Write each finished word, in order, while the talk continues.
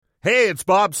Hey, it's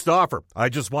Bob Stauffer. I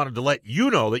just wanted to let you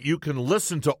know that you can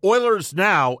listen to Oilers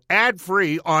Now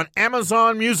ad-free on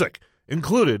Amazon Music,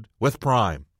 included with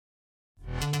Prime.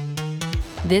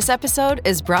 This episode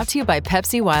is brought to you by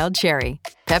Pepsi Wild Cherry.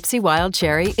 Pepsi Wild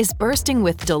Cherry is bursting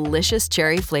with delicious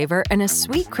cherry flavor and a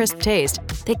sweet, crisp taste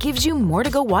that gives you more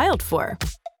to go wild for.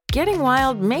 Getting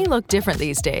wild may look different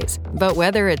these days, but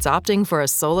whether it's opting for a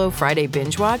solo Friday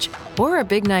binge watch or a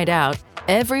big night out,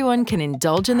 everyone can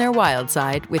indulge in their wild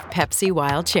side with Pepsi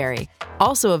Wild Cherry.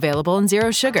 Also available in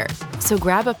Zero Sugar. So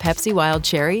grab a Pepsi Wild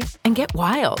Cherry and get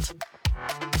wild.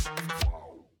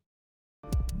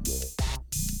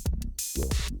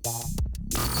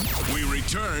 We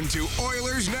return to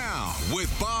Oilers Now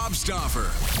with Bob Stauffer.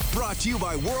 Brought to you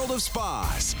by World of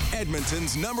Spas,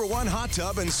 Edmonton's #1 hot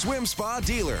tub and swim spa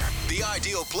dealer. The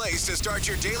ideal place to start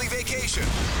your daily vacation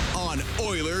on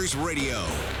Oilers Radio.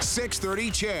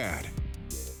 630 CHED.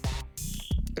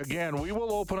 Again, we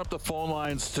will open up the phone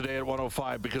lines today at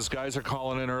 105 because guys are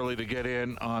calling in early to get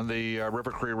in on the River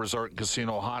Cree Resort and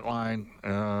Casino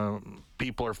hotline.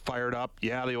 People are fired up.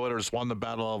 Yeah, the Oilers won the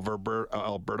Battle of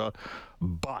Alberta,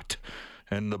 but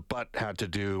had to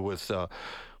do with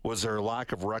was there a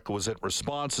lack of requisite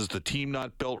response? Is the team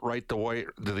not built right the way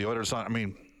the Oilers not? I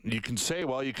mean, you can say,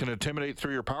 well, you can intimidate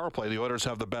through your power play. The Oilers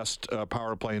have the best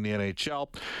power play in the NHL.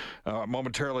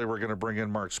 Momentarily, we're going to bring in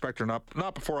Mark Spector.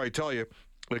 Not before I tell you,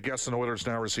 the guests in the Oilers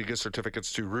Now receive gift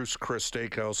certificates to Ruth's Chris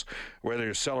Steakhouse. Whether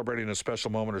you're celebrating a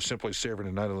special moment or simply savoring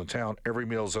a night in the town, every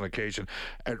meal is an occasion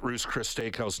at Ruth's Chris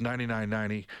Steakhouse,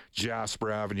 9990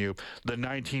 Jasper Avenue. The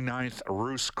 99th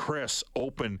Ruth's Chris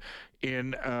open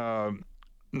in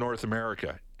North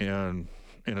America in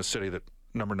a city that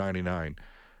number 99.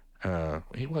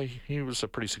 He was a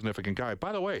pretty significant guy.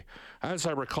 By the way, as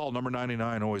I recall, number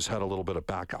 99 always had a little bit of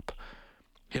backup.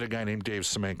 He had a guy named Dave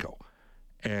Semenko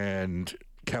and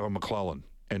Kevin McClellan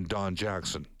and Don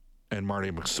Jackson and Marty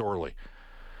McSorley.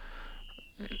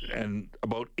 And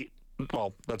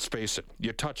let's face it,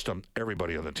 you touched them,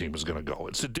 everybody on the team is going to go.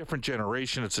 It's a different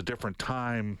generation. It's a different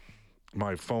time.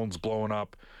 My phone's blowing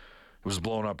up. It was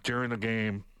blowing up during the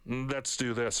game. Let's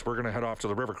do this. We're going to head off to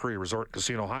the River Cree Resort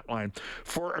Casino hotline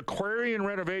for Aquarian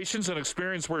Renovations, an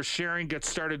experience where sharing gets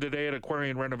started today at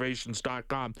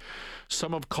aquarianrenovations.com.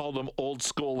 Some have called them old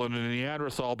school and a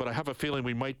Neanderthal, but I have a feeling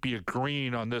we might be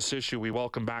agreeing on this issue. We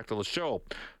welcome back to the show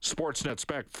Sportsnet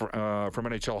Spec from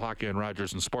NHL Hockey and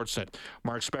Rogers and Sportsnet,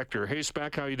 Mark Spector. Hey,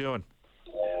 Spec, how you doing?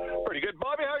 Pretty good.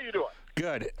 Bobby, how you doing?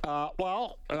 Good.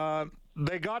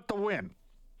 They got the win.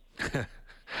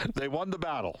 They won the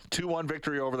battle. 2-1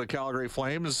 victory over the Calgary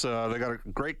Flames. They got a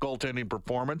great goaltending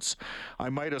performance. I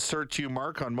might assert to you,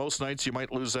 Mark, on most nights you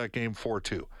might lose that game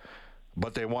 4-2.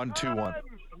 But they won 2-1.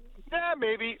 Yeah,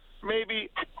 maybe.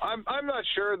 I'm not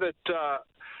sure that I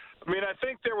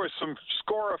think there was some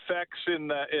score effects in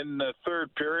the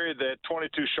third period. They had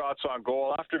 22 shots on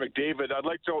goal. After McDavid, I'd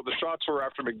like to know what the shots were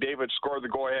after McDavid scored the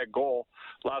go-ahead goal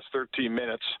last 13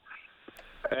 minutes.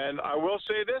 And I will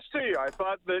say this to you. I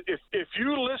thought that if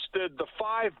you listed the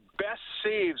 5 best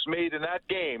saves made in that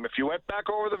game, if you went back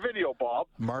over the video, Bob.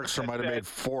 Markstrom might have made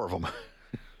 4 of them.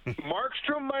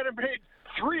 Markstrom might have made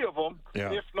 3 of them,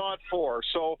 if not 4.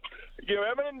 So,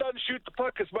 Edmonton doesn't shoot the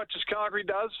puck as much as Calgary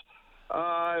does.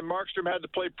 And Markstrom had to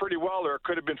play pretty well, or it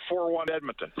could have been 4-1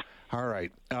 Edmonton. All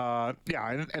right. And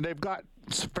they've got,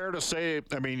 it's fair to say,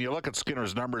 I mean, you look at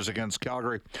Skinner's numbers against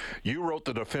Calgary. You wrote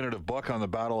the definitive book on the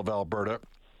Battle of Alberta.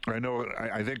 I know,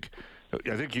 I think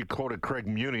you quoted Craig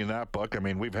Muni in that book. I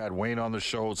mean, we've had Wayne on the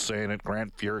show saying it,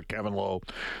 Grant Fuhr, Kevin Lowe.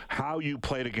 How you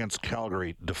played against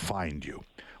Calgary defined you.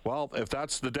 Well, if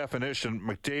that's the definition,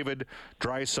 McDavid,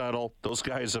 Draisaitl, those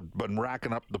guys have been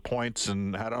racking up the points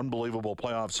and had unbelievable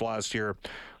playoffs last year.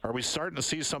 Are we starting to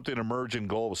see something emerge in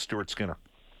goal with Stuart Skinner?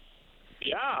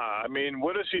 Yeah, I mean,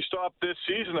 what has he stopped this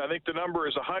season? I think the number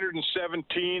is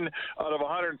 117 out of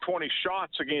 120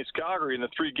 shots against Calgary in the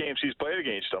 3 games he's played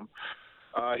against them.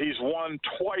 He's won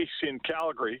twice in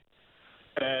Calgary.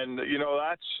 And,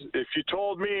 that's, if you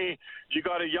told me you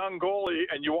got a young goalie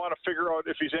and you want to figure out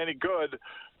if he's any good,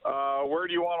 where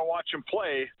do you want to watch him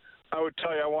play? I would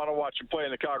tell you I want to watch him play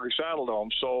in the Calgary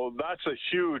Saddledome. So that's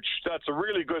a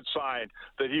really good sign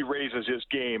that he raises his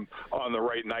game on the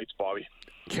right nights, Bobby.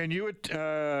 Can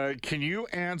you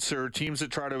answer teams that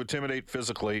try to intimidate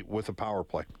physically with a power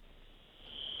play?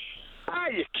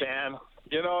 You can.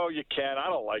 You can. I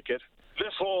don't like it.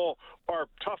 This whole, our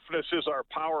toughness is our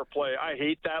power play. I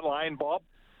hate that line, Bob.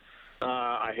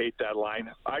 I hate that line.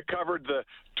 I covered the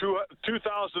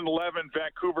 2011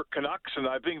 Vancouver Canucks, and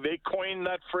I think they coined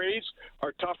that phrase,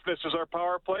 our toughness is our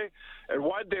power play. And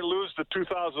why'd they lose the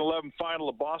 2011 final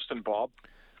of Boston, Bob?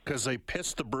 Because they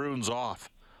pissed the Bruins off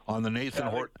on the Nathan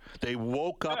Horton. They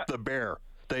woke up the bear.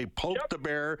 They poked the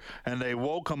bear, and they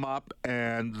woke him up,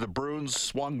 and the Bruins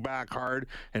swung back hard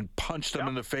and punched them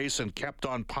in the face and kept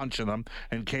on punching them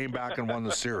and came back and won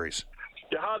the series.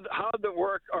 Yeah, how'd that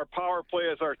work? Our power play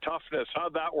is our toughness.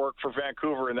 How'd that work for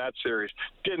Vancouver in that series?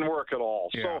 Didn't work at all.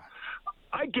 Yeah. So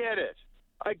I get it.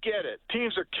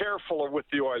 Teams are careful with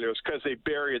the Oilers because they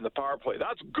bury in the power play.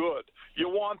 That's good. You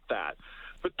want that.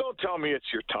 But don't tell me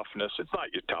it's your toughness. It's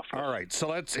not your toughness. All right, so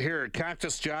let's hear it.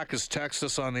 Cactus Jack has texted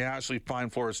us on the Ashley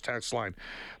Fine Floors text line.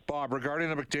 Bob, regarding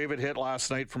the McDavid hit last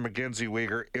night from Mackenzie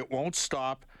Weegar, it won't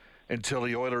stop until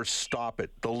the Oilers stop it.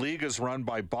 The league is run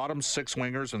by bottom six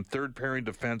wingers and third-pairing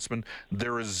defensemen.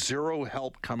 There is zero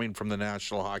help coming from the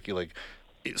National Hockey League.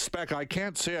 Spec, I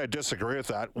can't say I disagree with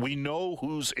that. We know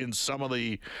who's in some of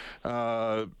the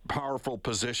powerful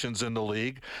positions in the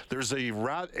league.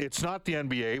 It's not the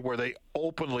NBA where they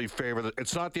openly favor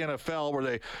it's not the NFL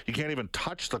where you can't even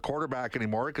touch the quarterback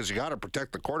anymore because you got to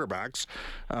protect the quarterbacks.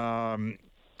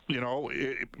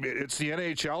 It's the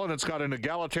NHL, and it's got an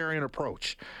egalitarian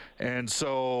approach. And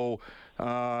so,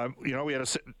 I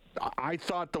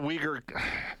thought the Weegar.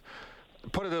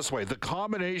 Put it this way, the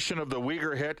combination of the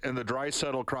Weegar hit and the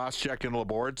Draisaitl cross-check in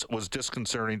Labords was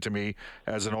disconcerting to me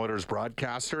as an Oilers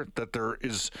broadcaster, that there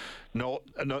is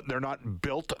they're not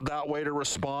built that way to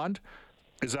respond.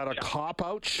 Is that a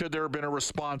cop-out? Should there have been a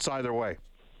response either way?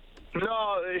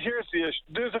 No, here's the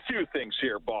issue. There's a few things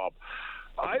here, Bob.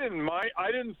 I didn't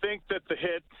think that the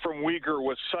hit from Weegar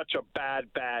was such a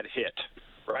bad hit.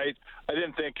 Right? I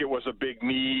didn't think it was a big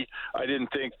knee. I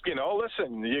didn't think,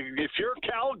 listen, if you're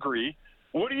Calgary,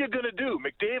 what are you going to do?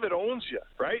 McDavid owns you,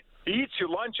 right? He eats your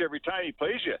lunch every time he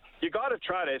plays you. You got to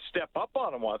try to step up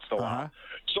on him once in a while.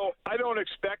 So I don't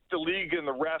expect the league and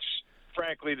the refs,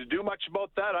 frankly, to do much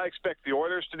about that. I expect the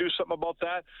Oilers to do something about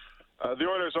that. The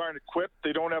Oilers aren't equipped.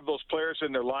 They don't have those players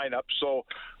in their lineup. So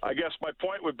I guess my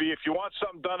point would be if you want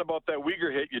something done about that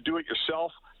Weegar hit, you do it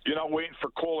yourself. You're not waiting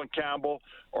for Colin Campbell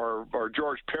or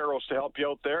George Peros to help you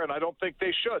out there, and I don't think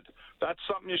they should. That's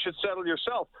something you should settle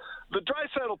yourself. The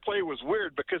Draisaitl play was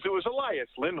weird because it was Elias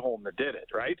Lindholm that did it,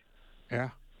 right? Yeah.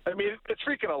 I mean, it's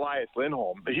freaking Elias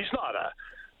Lindholm. He's not a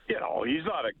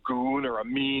goon or a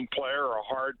mean player or a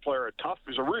hard player or tough.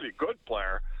 He's a really good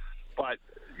player. But,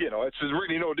 it's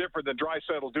really no different than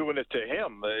Draisaitl doing it to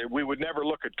him. We would never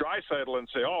look at Draisaitl and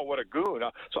say, oh, what a goon.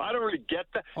 So I don't really get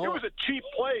that. It was a cheap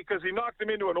play because he knocked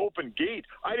him into an open gate.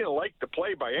 I didn't like the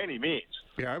play by any means.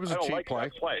 Yeah, it was a cheap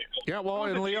play. Yeah, well,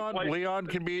 and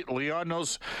Leon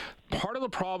knows part of the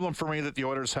problem for me that the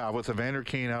Oilers have with Evander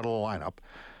Kane out of the lineup,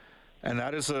 and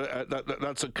that is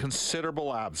that's a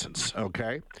considerable absence,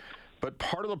 okay? But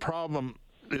part of the problem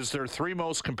is their three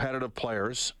most competitive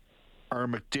players are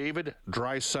McDavid,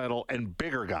 Draisaitl, and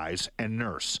bigger guys, and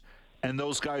Nurse. And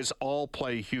those guys all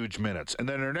play huge minutes. And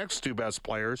then their next two best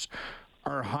players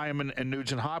are Hyman and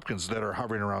Nugent-Hopkins that are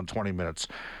hovering around 20 minutes.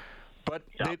 But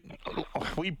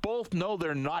we both know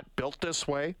they're not built this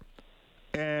way.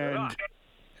 And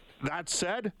that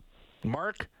said,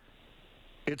 Mark,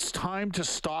 it's time to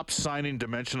stop signing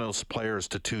dimensionless players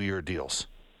to 2-year deals.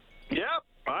 Yeah,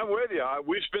 I'm with you.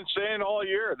 We've been saying all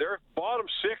year their bottom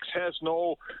six has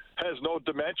no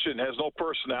dimension, has no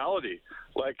personality.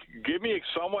 Like, give me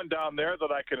someone down there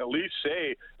that I can at least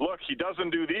say, look, he doesn't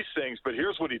do these things, but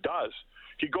here's what he does.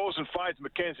 He goes and finds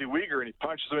Mackenzie Weegar and he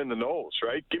punches him in the nose,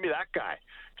 right? Give me that guy,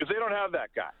 because they don't have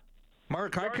that guy.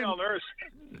 Mark, Darnell Nurse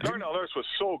was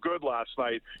so good last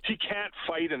night. He can't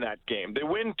fight in that game. They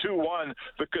win 2-1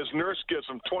 because Nurse gives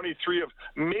him 23 of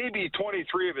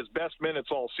his best minutes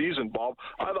all season, Bob.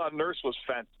 I thought Nurse was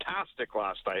fantastic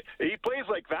last night. He plays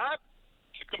like that,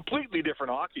 it's a completely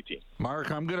different hockey team.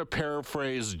 Mark, I'm going to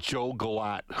paraphrase Joe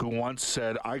Galat, who once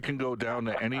said, I can go down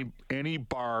to any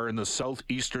bar in the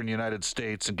southeastern United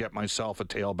States and get myself a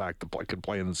tailback that could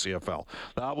play in the CFL.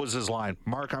 That was his line.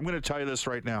 Mark, I'm going to tell you this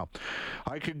right now.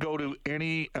 I could go to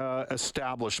any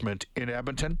establishment in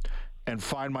Edmonton and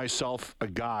find myself a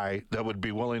guy that would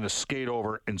be willing to skate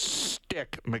over and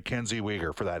stick Mackenzie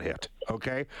Weegar for that hit.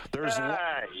 Okay? You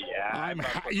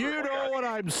know what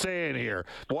I'm saying here.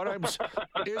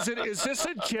 Is this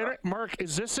a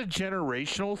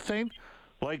generational thing?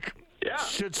 Like,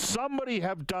 should somebody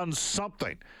have done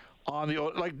something on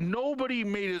nobody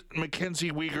made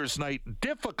Mackenzie Weegar's night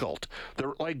difficult.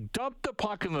 They're like, dump the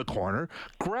puck in the corner,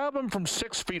 grab him from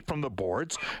 6 feet from the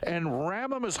boards, and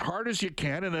ram him as hard as you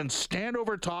can, and then stand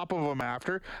over top of him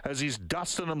after as he's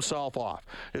dusting himself off.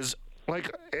 Is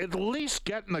like at least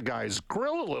getting the guy's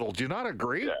grill a little. Do you not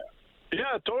agree?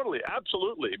 Yeah, totally,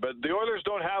 absolutely. But the Oilers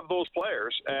don't have those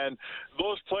players, and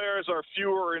those players are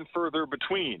fewer and further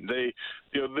between. The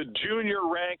junior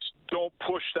ranks don't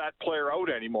push that player out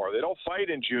anymore. They don't fight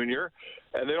in junior,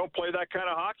 and they don't play that kind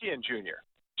of hockey in junior.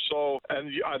 So,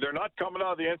 and they're not coming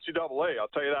out of the NCAA. I'll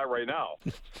tell you that right now.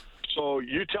 So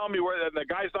you tell me where the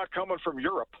guy's not coming from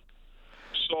Europe.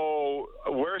 So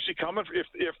where is he coming from?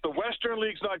 If the Western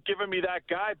League's not giving me that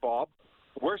guy, Bob,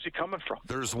 where's he coming from?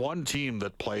 There's one team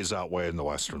that plays that way in the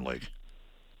Western League.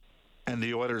 And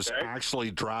the Oilers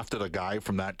actually drafted a guy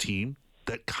from that team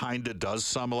that kind of does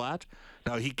some of that.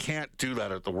 Now, he can't do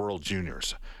that at the World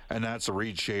Juniors, and that's a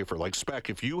Reed Schaefer. Like, Spec,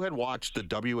 if you had watched the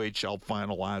WHL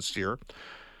final last year,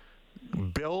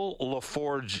 Bill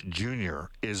LaForge Jr.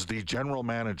 is the general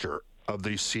manager of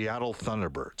the Seattle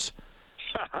Thunderbirds.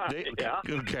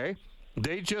 Okay.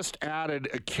 They just added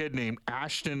a kid named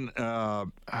Ashton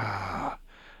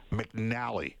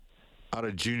McNally out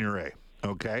of Junior A,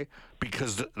 okay?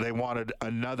 Because they wanted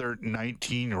another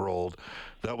 19-year-old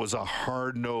that was a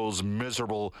hard-nosed,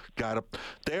 miserable guy.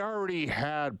 They already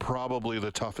had probably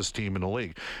the toughest team in the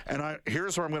league. And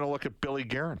here's where I'm going to look at Billy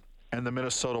Guerin and the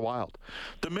Minnesota Wild.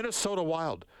 The Minnesota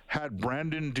Wild had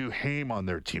Brandon Duhaime on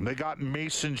their team. They got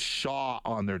Mason Shaw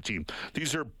on their team.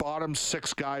 These are bottom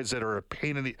six guys that are a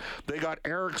pain in the... They got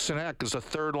Eriksson Ek as a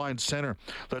third-line center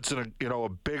that's a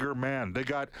bigger man. They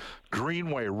got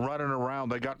Greenway running around.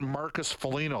 They got Marcus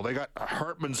Foligno. They got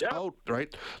Hartman's out,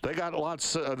 right? They got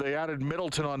lots... they added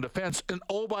Middleton on defense. And,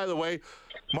 oh, by the way,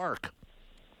 Mark,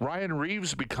 Ryan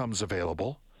Reeves becomes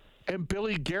available. And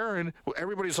Billy Guerin,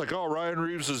 everybody's like, oh, Ryan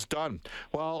Reeves is done.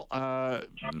 Well,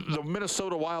 the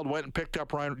Minnesota Wild went and picked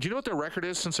up Ryan. Do you know what their record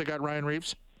is since they got Ryan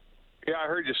Reeves? Yeah, I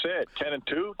heard you say it,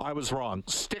 10-2. I was wrong.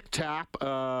 Stick tap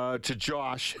to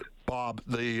Josh, Bob,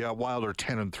 the Wild are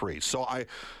 10-3. So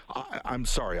I'm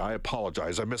sorry. I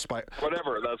apologize. I missed my...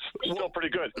 Whatever. That's still pretty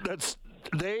good.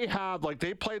 They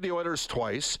played the Oilers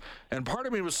twice, and part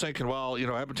of me was thinking, well,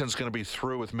 Edmonton's going to be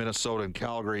through with Minnesota and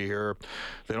Calgary here.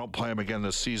 They don't play them again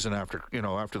this season after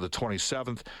the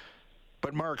 27th.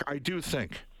 But, Mark, I do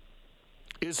think,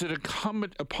 is it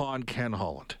incumbent upon Ken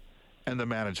Holland and the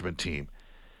management team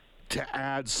to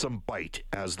add some bite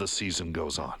as the season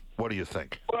goes on? What do you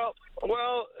think? Well,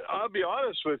 I'll be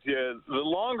honest with you. The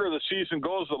longer the season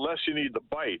goes, the less you need the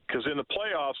bite, because in the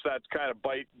playoffs, that kind of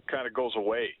bite kind of goes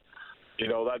away.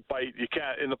 That bite, you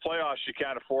can't, in the playoffs, you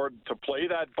can't afford to play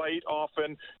that bite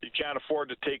often. You can't afford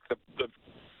to take the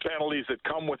penalties that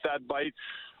come with that bite.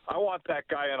 I want that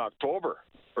guy in October,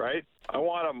 right? I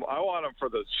want him for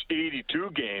the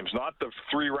 82 games, not the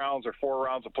 3 rounds or 4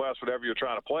 rounds of playoffs, whatever you're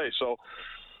trying to play. So,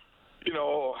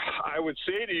 I would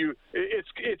say to you,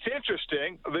 it's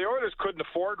interesting. The Oilers couldn't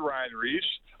afford Ryan Reeves.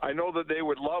 I know that they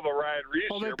would love a Ryan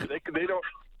Reeves here, but they don't.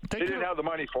 They didn't have the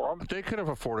money for him. They could have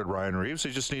afforded Ryan Reeves.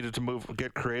 They just needed to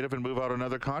get creative and move out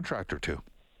another contract or two.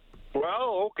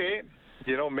 Well, okay.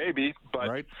 Maybe. But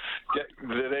right.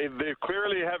 They're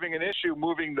clearly having an issue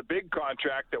moving the big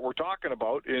contract that we're talking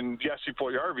about in Jesse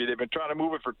Puljujarvi. They've been trying to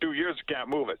move it for 2 years. Can't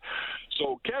move it.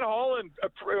 So Ken Holland,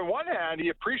 on one hand, he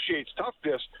appreciates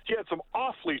toughness. He had some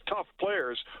awfully tough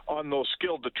players on those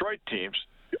skilled Detroit teams.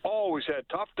 Always had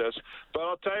toughness, but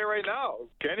I'll tell you right now,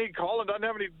 Kenny Holland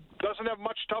doesn't have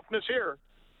much toughness here.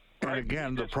 And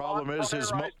again, the problem is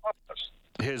his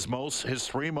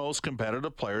 3 most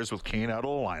competitive players with Kane out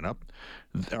of the lineup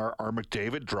are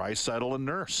McDavid, Draisaitl, and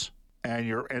Nurse.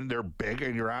 And they're big,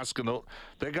 and you're asking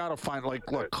they got to find look.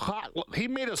 He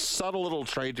made a subtle little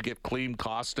trade to get Klim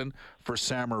Kostin for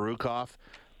Sam Marukov.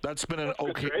 That's been an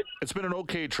okay. It's been an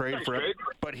okay trade for him,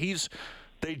 but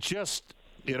they just.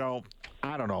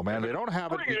 I don't know, man. They don't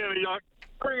have it.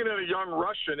 Bringing in a young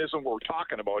Russian isn't what we're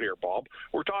talking about here, Bob.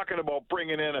 We're talking about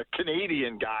bringing in a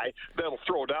Canadian guy that'll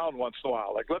throw down once in a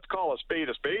while. Like, let's call a spade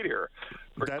here.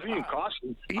 For Klim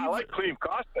Kostin, I like Klim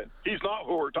Kostin. He's not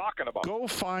who we're talking about. Go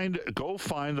find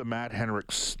the Matt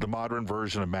Henriks, the modern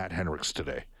version of Matt Henriks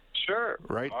today. Sure.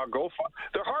 Right? Go find.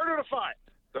 They're harder to find.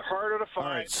 All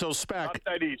right, so Spec, not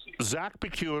that easy. Zach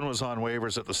McEwen was on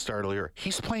waivers at the start of the year.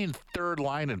 He's playing third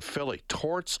line in Philly.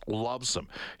 Torts loves him.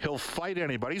 He'll fight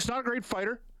anybody. He's not a great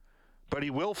fighter, but he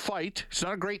will fight. He's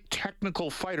not a great technical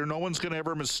fighter. No one's going to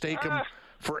ever mistake him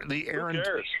for the errand.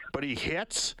 But he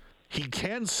hits. He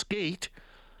can skate.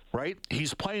 Right?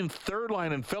 He's playing third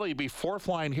line in Philly, be fourth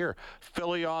line here.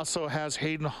 Philly also has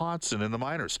Hayden Hodgson in the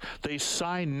minors. They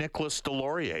signed Nicholas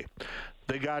Delorier.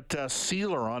 They got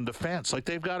Sealer on defense. Like,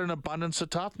 they've got an abundance of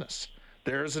toughness.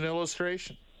 There's an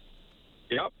illustration.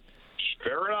 Yep.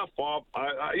 Fair enough, Bob.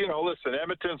 Listen,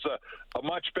 Edmonton's a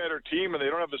much better team, and they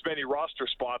don't have as many roster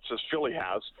spots as Philly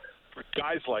has for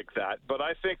guys like that. But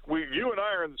I think you and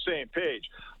I are on the same page.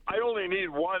 I only need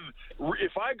one.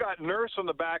 If I got Nurse on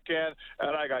the back end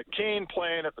and I got Kane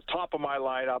playing at the top of my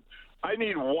lineup, I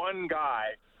need one guy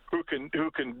who can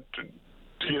do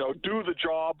the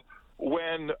job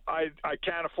when I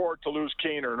can't afford to lose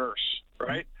Kane or Nurse,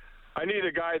 right? I need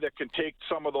a guy that can take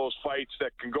some of those fights,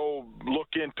 that can go look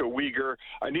into Uyghur.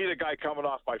 I need a guy coming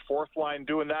off my fourth line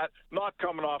doing that, not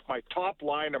coming off my top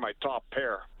line or my top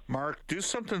pair. Mark, do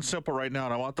something simple right now,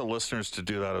 and I want the listeners to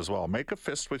do that as well. Make a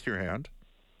fist with your hand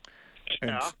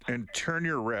and turn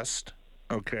your wrist,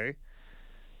 okay?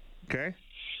 Okay?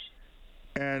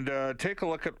 And take a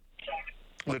look at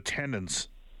the tendons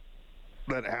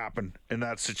that happen in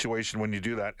that situation when you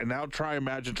do that. And now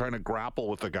imagine trying to grapple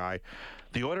with the guy.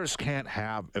 The Oilers can't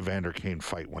have Evander Kane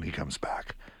fight when he comes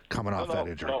back, coming off that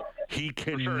injury. No. He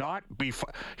cannot be.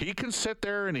 He can sit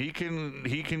there and he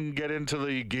can get into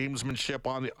the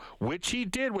gamesmanship which he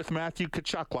did with Matthew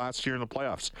Tkachuk last year in the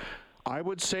playoffs. I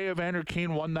would say Evander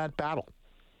Kane won that battle.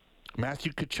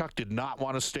 Matthew Tkachuk did not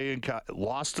want to stay in.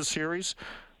 Lost the series.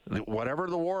 Whatever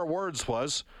the war of words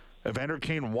was, Evander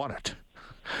Kane won it.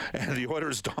 And the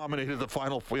Oilers dominated the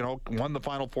final, won the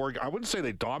Final Four. I wouldn't say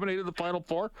they dominated the Final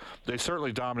Four. They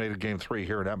certainly dominated Game 3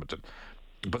 here in Edmonton.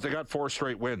 But they got 4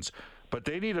 straight wins. But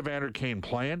they need Evander Kane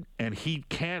playing, and he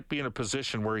can't be in a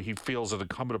position where he feels it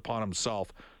incumbent upon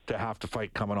himself to have to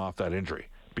fight coming off that injury.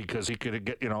 Because he could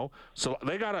get, So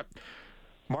they got to,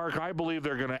 Mark, I believe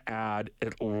they're going to add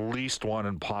at least one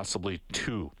and possibly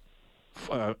two.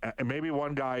 Maybe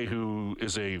one guy who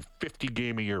is a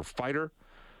 50-game-a-year fighter,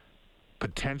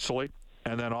 potentially,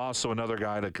 and then also another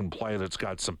guy that can play that's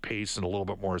got some pace and a little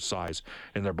bit more size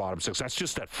in their bottom six. That's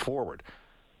just that forward.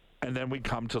 And then we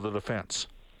come to the defense.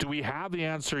 Do we have the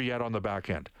answer yet on the back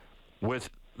end with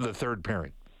the third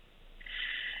pairing?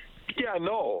 Yeah,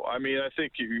 no. I mean, I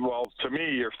think, to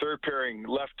me, your third pairing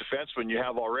left defenseman you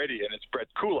have already, and it's Brett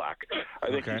Kulak.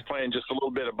 I think he's playing just a little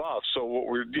bit above. So what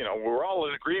we're all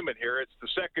in agreement here. It's the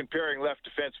second pairing left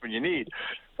defenseman you need.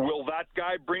 Will that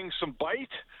guy bring some bite?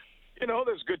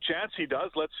 There's a good chance he does.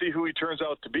 Let's see who he turns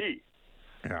out to be.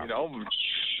 Yeah.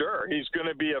 Sure, he's going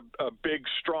to be a big,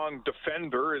 strong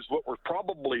defender is what we're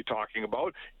probably talking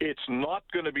about. It's not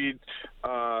going to be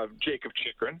Jakob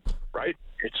Chychrun, right?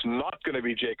 It's not going to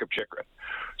be Jakob Chychrun.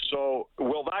 So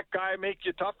will that guy make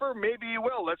you tougher? Maybe he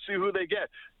will. Let's see who they get.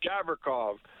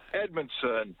 Gavrikov,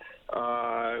 Edmondson.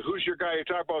 Who's your guy you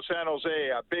talk about, San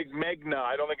Jose? Big Megna.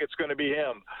 I don't think it's going to be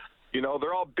him.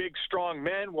 They're all big, strong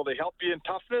men. Will they help you in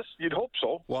toughness? You'd hope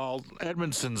so. Well,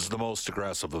 Edmondson's the most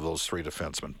aggressive of those three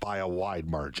defensemen by a wide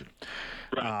margin.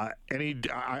 Right.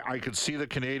 I could see the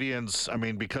Canadians. I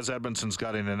mean, because Edmondson's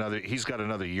got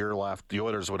another year left. The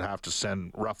Oilers would have to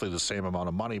send roughly the same amount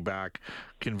of money back.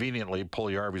 Conveniently,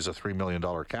 Puljujarvi's a $3 million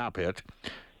cap hit,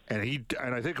 and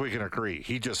I think we can agree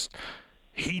he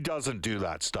doesn't do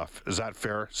that stuff. Is that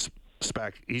fair,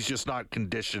 Spec? He's just not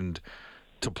conditioned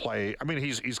to play. I mean,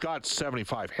 he's got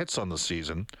 75 hits on the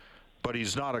season, but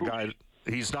he's not a guy.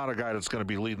 He's not a guy that's going to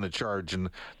be leading the charge in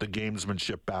the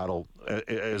gamesmanship battle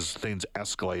as things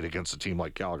escalate against a team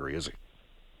like Calgary, is he?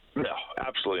 No,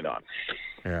 absolutely not.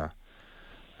 Yeah.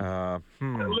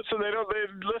 Listen,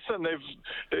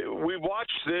 we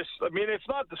watched this. I mean, it's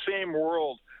not the same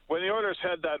world. When the Oilers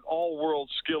had that all-world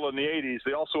skill in the 80s,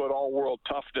 they also had all-world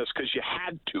toughness because you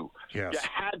had to. Yes. You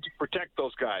had to protect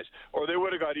those guys, or they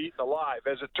would have got eaten alive.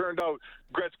 As it turned out,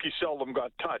 Gretzky seldom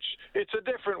got touched. It's a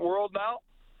different world now,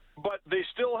 but they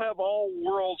still have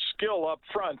all-world skill up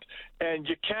front, and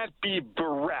you can't be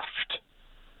bereft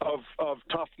of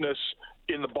toughness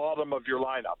in the bottom of your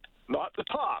lineup. Not the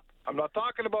top. I'm not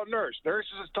talking about Nurse. Nurse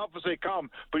is as tough as they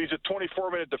come, but he's a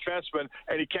 24-minute defenseman,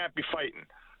 and he can't be fighting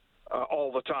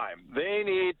all the time. They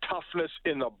need toughness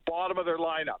in the bottom of their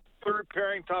lineup. Third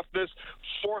pairing toughness,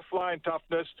 fourth line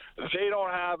toughness. They don't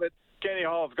have it. Kenny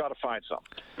Holland's got to find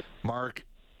something. Mark,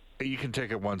 you can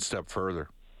take it one step further.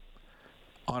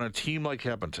 On a team like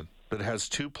Edmonton that has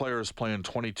two players playing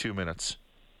 22 minutes,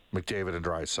 McDavid and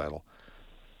Draisaitl,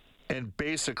 and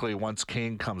basically once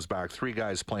Kane comes back, three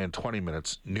guys playing 20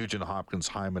 minutes, Nugent, Hopkins,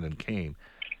 Hyman, and Kane,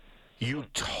 you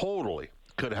totally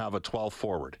could have a 12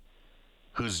 forward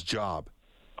whose job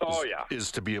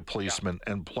is to be a policeman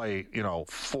and play,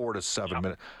 4 to 7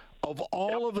 minutes. Of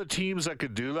all of the teams that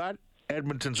could do that,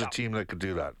 Edmonton's a team that could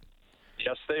do that.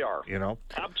 Yes, they are.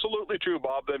 Absolutely true,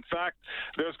 Bob. In fact,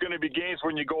 there's going to be games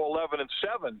when you go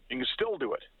 11-7. You can still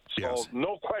do it. So,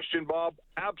 no question, Bob.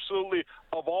 Absolutely.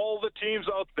 Of all the teams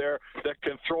out there that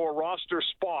can throw a roster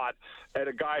spot at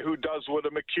a guy who does what a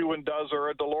McEwen does or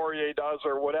a Delorier does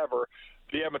or whatever,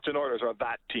 the Edmonton Oilers are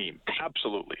that team.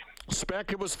 Absolutely.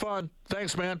 Spec, it was fun.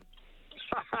 Thanks, man.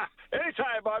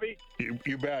 Anytime, Bobby.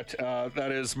 You bet.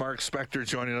 That is Mark Spector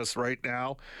joining us right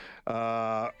now.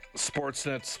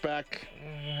 Sportsnet Spec.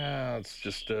 It's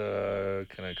just, can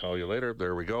I call you later?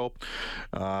 There we go.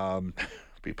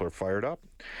 People are fired up.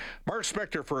 Mark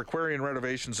Spector for Aquarian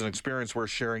Renovations, and experience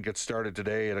worth sharing. Get started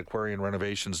today at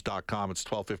aquarianrenovations.com. It's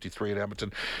 12:53 at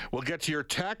Edmonton. We'll get to your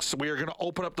texts. We are going to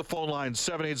open up the phone line,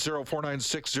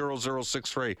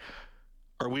 780-496-0063.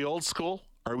 Are we old school?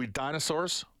 Are we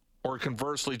dinosaurs? Or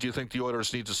conversely, do you think the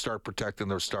Oilers need to start protecting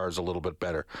their stars a little bit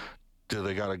better? Do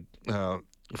they got to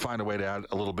find a way to add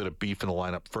a little bit of beef in the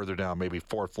lineup further down, maybe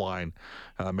fourth line,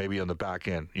 maybe on the back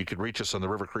end? You can reach us on the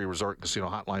River Cree Resort Casino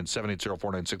hotline,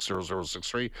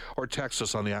 780-496-0063, or text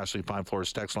us on the Ashley Fine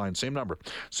Floors text line, same number,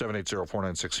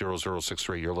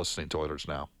 780-496-0063. You're listening to Oilers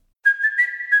Now.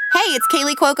 Hey, it's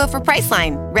Kaylee Cuoco for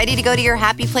Priceline. Ready to go to your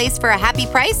happy place for a happy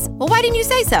price? Well, why didn't you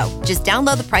say so? Just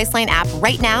download the Priceline app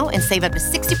right now and save up to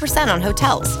 60% on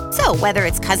hotels. So whether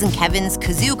it's Cousin Kevin's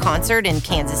Kazoo Concert in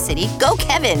Kansas City, go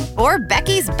Kevin, or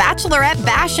Becky's Bachelorette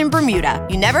Bash in Bermuda,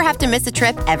 you never have to miss a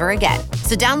trip ever again.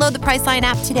 So download the Priceline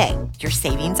app today. Your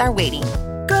savings are waiting.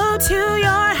 Go to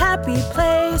your happy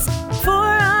place for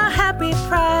a happy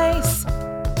price.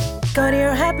 Go to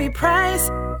your happy price,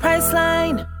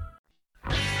 Priceline.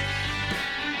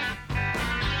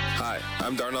 Hi,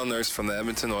 I'm Darnell Nurse from the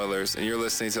Edmonton Oilers, and you're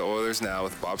listening to Oilers Now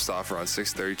with Bob Stauffer on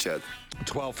 630 CHED.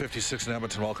 12:56 in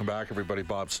Edmonton. Welcome back, everybody.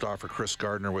 Bob Stauffer, Chris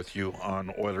Gardner with you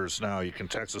on Oilers Now. You can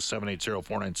text us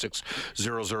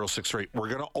 780-496-0063. We're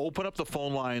going to open up the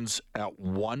phone lines at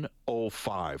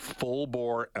 105. Full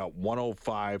bore at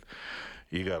 105.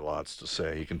 You got lots to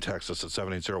say. You can text us at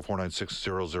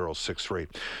 780-496-0063.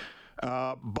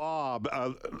 Bob,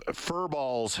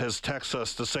 Furballs has texted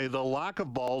us to say the lack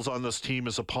of balls on this team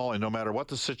is appalling. No matter what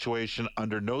the situation,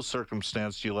 under no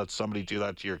circumstance do you let somebody do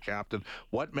that to your captain.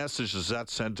 What message does that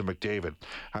send to McDavid?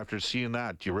 After seeing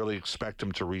that, do you really expect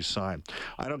him to re-sign?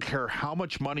 I don't care how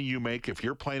much money you make. If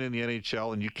you're playing in the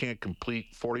NHL and you can't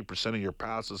complete 40% of your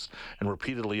passes and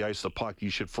repeatedly ice the puck,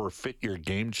 you should forfeit your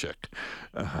game check.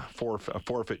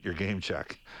 Forfeit your game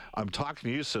check. I'm talking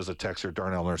to you, says a texter,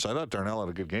 Darnell Nurse. I thought Darnell had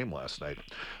a good game last night.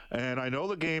 And I know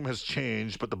the game has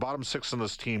changed, but the bottom six on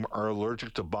this team are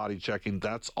allergic to body checking.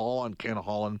 That's all on Ken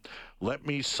Holland. Let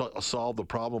me solve the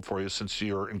problem for you since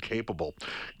you're incapable.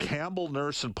 Campbell,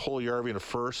 Nurse, and Puljujarvi in a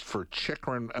first for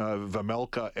Chychrun,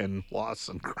 Vejmelka, and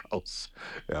Lawson Krause.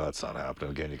 Yeah, that's not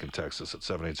happening. Again, you can text us at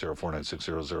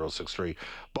 780-496-0063.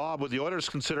 Bob, would the Oilers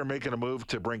consider making a move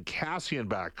to bring Kassian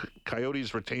back?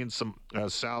 Coyotes retained some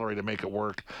salary to make it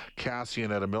work.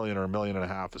 Kassian at $1 million or $1.5 million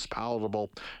is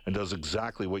palatable and does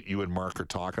exactly what you and Mark are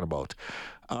talking about.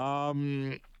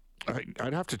 I'd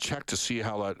have to check to see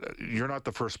how that. You're not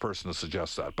the first person to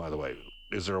suggest that, by the way.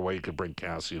 Is there a way you could bring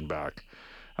Kassian back?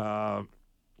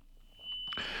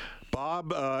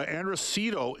 Bob,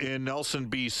 Andresito in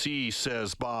Nelson, BC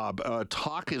says, Bob,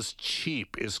 talk is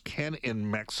cheap. Is Ken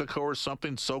in Mexico or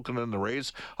something soaking in the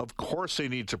Rays? Of course they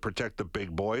need to protect the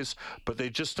big boys, but they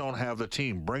just don't have the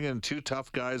team. Bring in two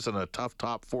tough guys and a tough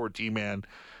top four D-man.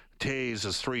 Tays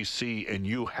is 3C, and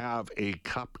you have a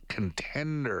cup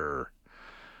contender.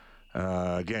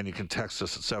 Again, you can text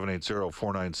us at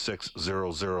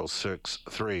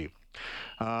 780-496-0063.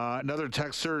 Another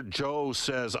texter, Joe,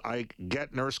 says, I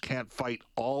get Nurse can't fight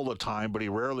all the time, but he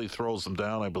rarely throws them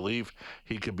down. I believe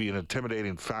he could be an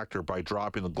intimidating factor by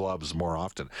dropping the gloves more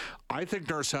often. I think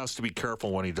Nurse has to be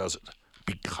careful when he does it,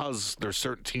 because there's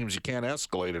certain teams you can't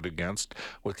escalate it against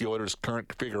with the Oilers' current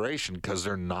configuration because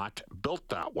they're not built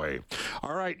that way.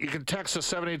 All right, you can text us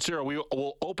 780. We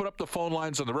will open up the phone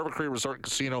lines on the River Cree Resort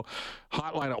Casino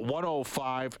hotline at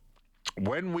 105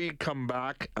 when we come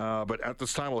back. But at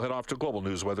this time, we'll head off to Global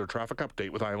News Weather Traffic Update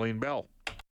with Eileen Bell.